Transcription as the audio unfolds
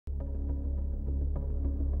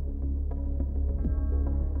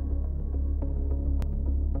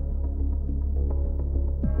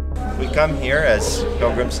We come here as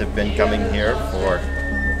pilgrims have been coming here for,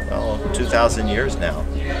 well, 2,000 years now,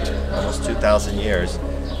 almost 2,000 years,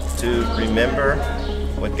 to remember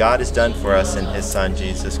what God has done for us in His Son,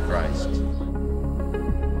 Jesus Christ.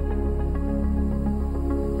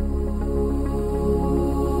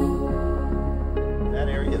 That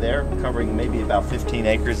area there, covering maybe about 15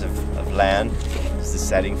 acres of land, is the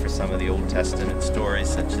setting for some of the Old Testament stories,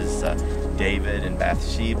 such as David and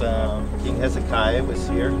Bathsheba. King Hezekiah was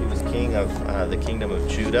here. He was king of the kingdom of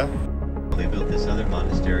Judah. They built this other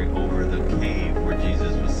monastery over the cave where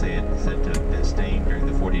Jesus was said to have been staying during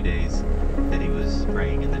the 40 days that He was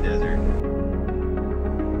praying in the desert.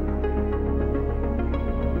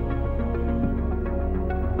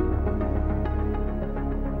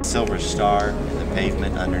 Silver star in the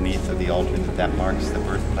pavement underneath of the altar, that marks the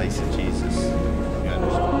birthplace of Jesus. You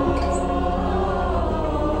understand?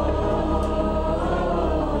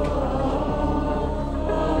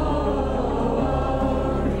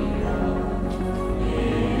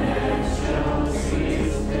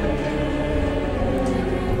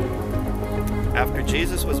 After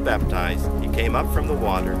Jesus was baptized, He came up from the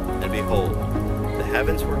water, and behold, the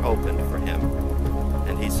heavens were opened for Him.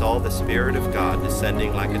 And He saw the Spirit of God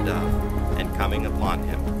descending like a dove and coming upon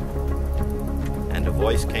Him. And a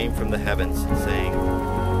voice came from the heavens, saying,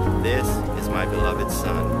 "This is my beloved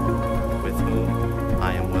Son, with whom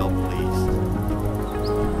I am well pleased."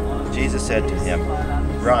 Jesus said to him,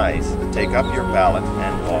 "Rise, take up your pallet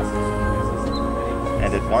and walk."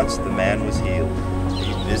 And at once the man was healed.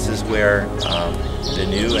 This is where the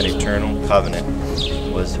new and eternal covenant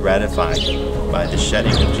was ratified by the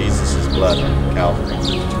shedding of Jesus' blood on Calvary.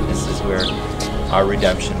 This is where our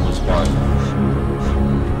redemption was won.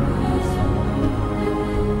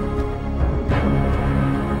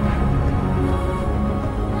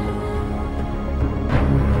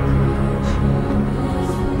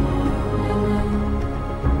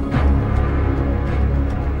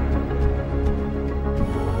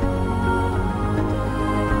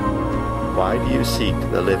 Why do you seek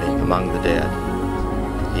the living among the dead?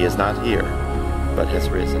 He is not here, but has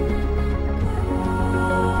risen.